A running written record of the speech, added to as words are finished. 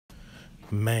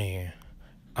Man,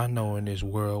 I know in this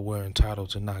world we're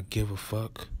entitled to not give a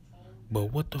fuck, but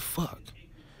what the fuck?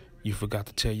 You forgot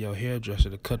to tell your hairdresser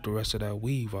to cut the rest of that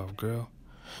weave off, girl.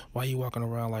 Why you walking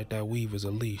around like that weave is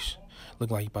a leash? Look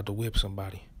like you about to whip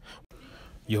somebody.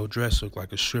 Your dress look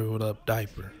like a shriveled up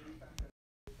diaper.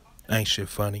 Ain't shit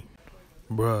funny.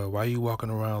 Bruh, why you walking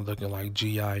around looking like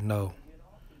G.I. No?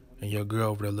 And your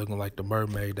girl over there looking like the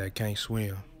mermaid that can't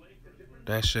swim.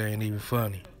 That shit ain't even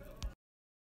funny.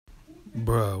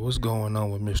 Bruh, what's going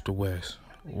on with Mr. West?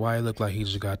 Why he look like he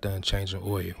just got done changing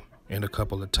oil and a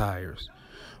couple of tires?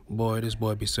 Boy, this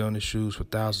boy be selling his shoes for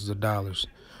thousands of dollars,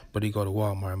 but he go to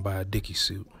Walmart and buy a Dickie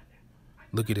suit.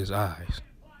 Look at his eyes.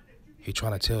 He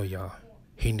trying to tell y'all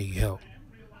he need help.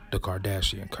 The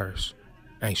Kardashian curse.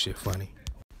 Ain't shit funny.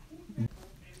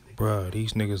 Bruh,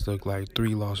 these niggas look like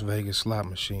 3 Las Vegas slot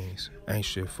machines. Ain't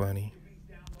shit funny.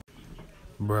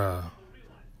 Bruh,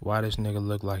 why this nigga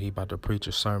look like he about to preach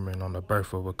a sermon on the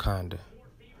birth of Wakanda?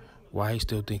 Why he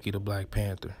still think he the Black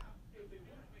Panther?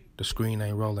 The screen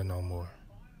ain't rolling no more.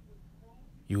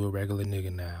 You a regular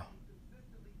nigga now.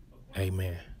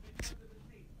 Amen.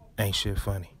 Ain't shit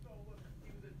funny.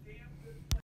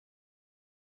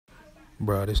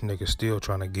 Bruh, this nigga still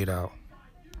trying to get out.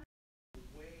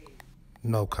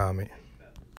 No comment.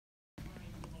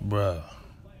 Bruh,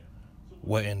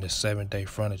 what in the 7th-day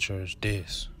furniture is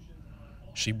this?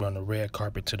 She brung the red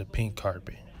carpet to the pink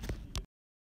carpet.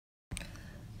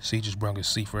 She just brung a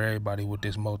seat for everybody with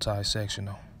this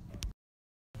multi-sectional.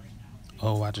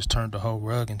 Oh, I just turned the whole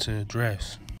rug into a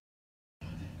dress.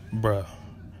 Bruh,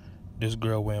 this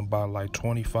girl went and bought like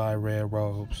 25 red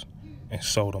robes and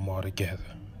sold them all together.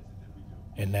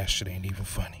 And that shit ain't even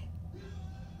funny.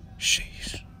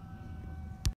 Sheesh.